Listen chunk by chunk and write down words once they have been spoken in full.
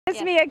It's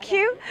Mia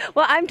Q.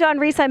 Well, I'm Dawn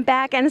Reese. I'm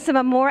back, and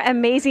some more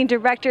amazing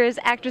directors,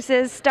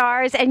 actresses,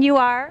 stars, and you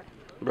are?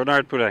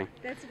 Bernard Poulenc.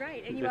 That's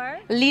right, and you are?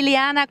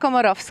 Liliana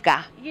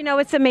Komorowska. You know,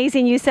 it's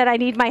amazing. You said, I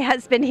need my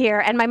husband here,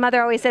 and my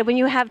mother always said, when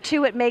you have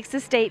two, it makes a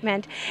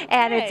statement,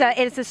 and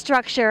it's a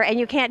structure, and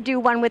you can't do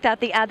one without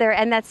the other,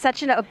 and that's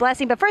such a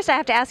blessing. But first, I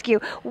have to ask you,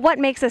 what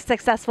makes a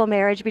successful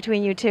marriage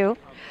between you two?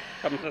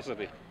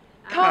 Complicity.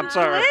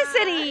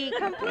 Complicity.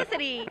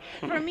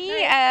 For me,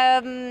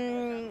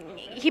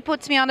 he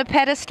puts me on a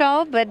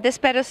pedestal, but this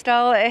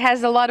pedestal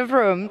has a lot of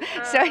room,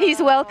 so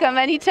he's welcome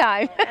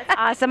anytime. That's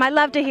awesome. I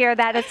love to hear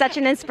that. It's such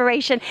an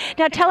inspiration.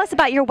 Now, tell us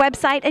about your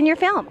website and your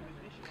film.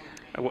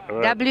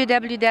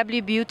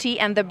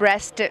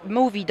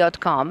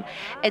 www.beautyandthebreastmovie.com.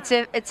 It's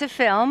a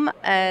film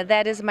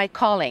that is my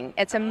calling.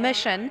 It's a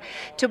mission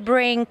to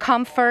bring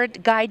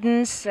comfort,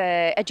 guidance,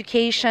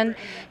 education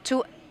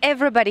to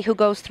everybody who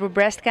goes through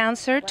breast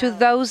cancer, to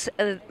those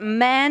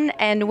men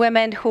and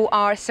women who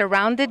are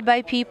surrounded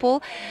by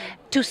people,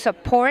 to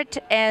support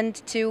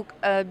and to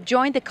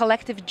join the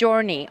collective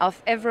journey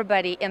of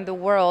everybody in the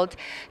world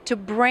to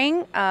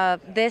bring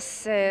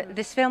this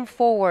film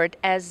forward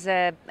as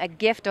a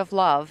gift of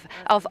love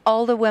of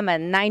all the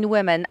women, 9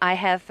 women. I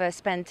have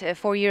spent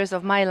 4 years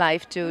of my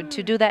life to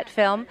do that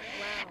film,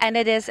 and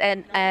it is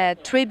a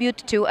tribute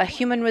to a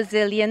human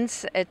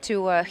resilience,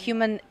 to a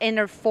human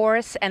inner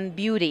force and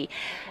beauty.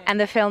 And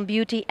the film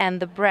Beauty and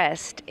the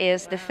Breast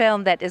is the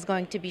film that is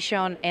going to be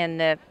shown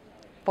in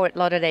Fort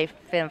Lauderdale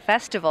Film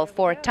Festival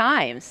 4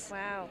 times.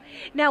 Wow.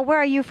 Now, where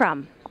are you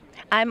from?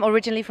 I'm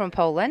originally from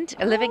Poland,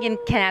 living in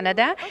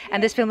Canada,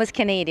 and this film is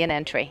Canadian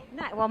entry.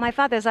 Well, my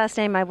father's last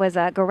name was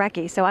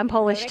Gorecki, so I'm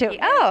Polish too.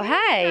 Oh,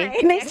 hi.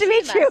 Nice to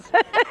meet you.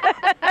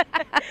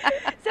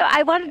 So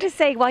I wanted to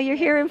say, while you're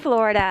here in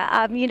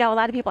Florida, you know, a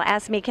lot of people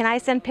ask me, can I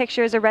send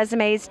pictures or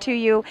resumes to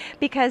you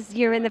because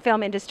you're in the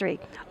film industry?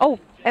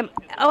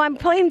 I'm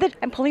pulling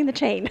the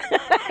chain.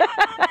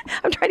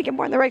 I'm trying to get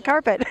more on the right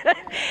carpet.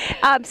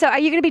 So are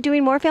you going to be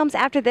doing more films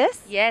after this?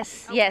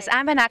 Yes, okay. Yes.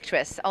 I'm an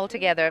actress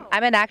altogether.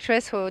 I'm an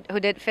actress who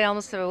did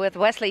films with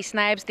Wesley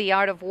Snipes, The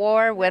Art of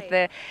War, with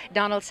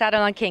Donald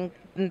Sutherland,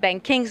 Ben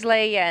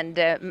Kingsley, and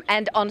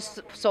on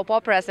soap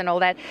operas and all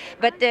that.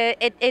 But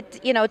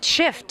it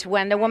shifted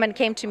when the woman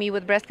came to me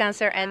with breast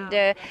cancer,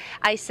 and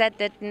I said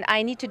that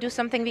I need to do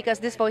something because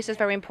this voice is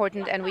very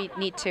important, and we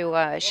need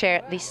to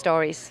share these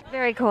stories.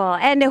 Very cool.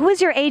 And who's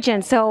your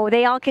agent, so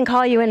they all can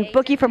call you and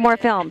book you for more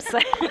films?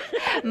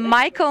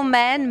 Michael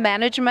Mann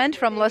Management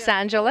from Los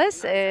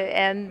Angeles,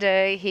 and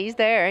he's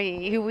there.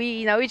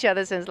 We know each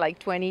other since like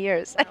 20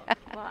 years.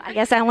 Well, I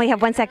guess I only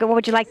have 1 second. What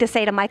would you like to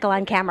say to Michael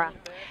on camera?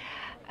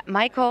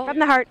 Michael? From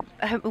the heart.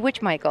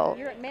 Which Michael?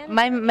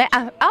 Michael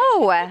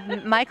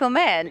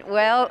Mann.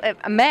 Well,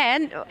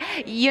 man,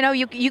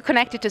 you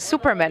connected to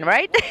Superman,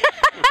 right?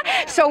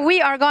 So we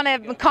are going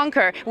to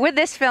conquer. With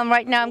this film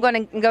right now, I'm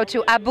going to go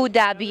to Abu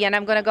Dhabi, and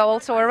I'm going to go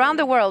also around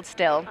the world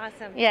still.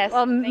 Awesome. Yes.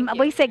 Well,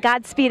 we say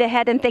Godspeed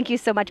ahead, and thank you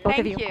so much, both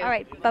of you. Thank you. All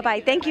right.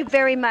 Bye-bye. Thank you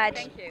very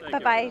much.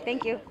 Bye-bye.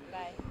 Thank you.